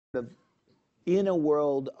of in a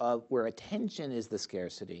world of where attention is the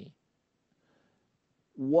scarcity,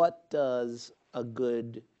 what does a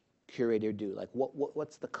good curator do? Like,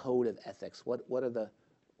 what's the code of ethics? What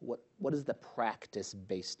is the practice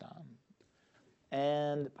based on?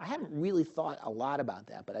 And I haven't really thought a lot about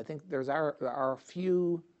that, but I think there are a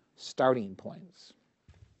few starting points.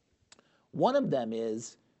 One of them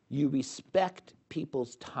is you respect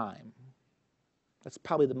people's time. That's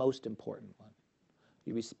probably the most important one.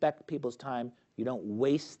 You respect people's time. You don't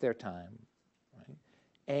waste their time, right?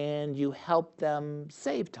 And you help them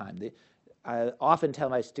save time. I often tell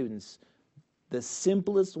my students, the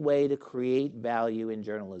simplest way to create value in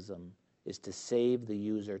journalism is to save the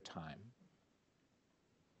user time.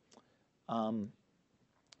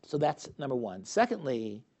 So that's number one.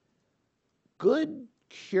 Secondly, good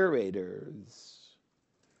curators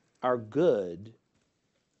are good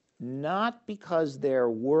not because they're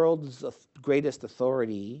world's greatest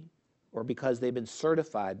authority or because they've been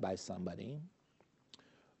certified by somebody,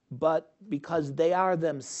 but because they are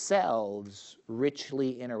themselves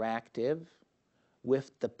richly interactive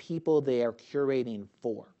with the people they are curating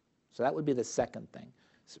for. So that would be the second thing.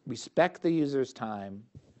 Respect the user's time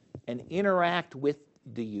and interact with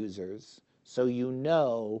the users so you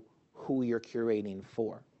know who you're curating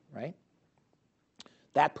for, right?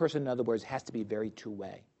 That person, in other words, has to be very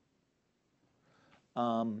two-way.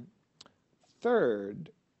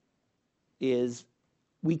 Third is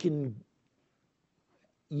we can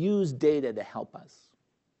use data to help us.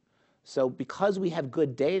 So because we have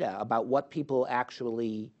good data about what people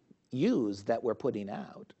actually use that we're putting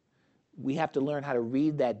out, we have to learn how to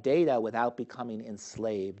read that data without becoming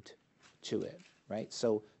enslaved to it, right?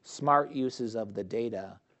 So smart uses of the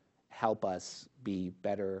data help us be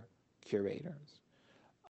better curators.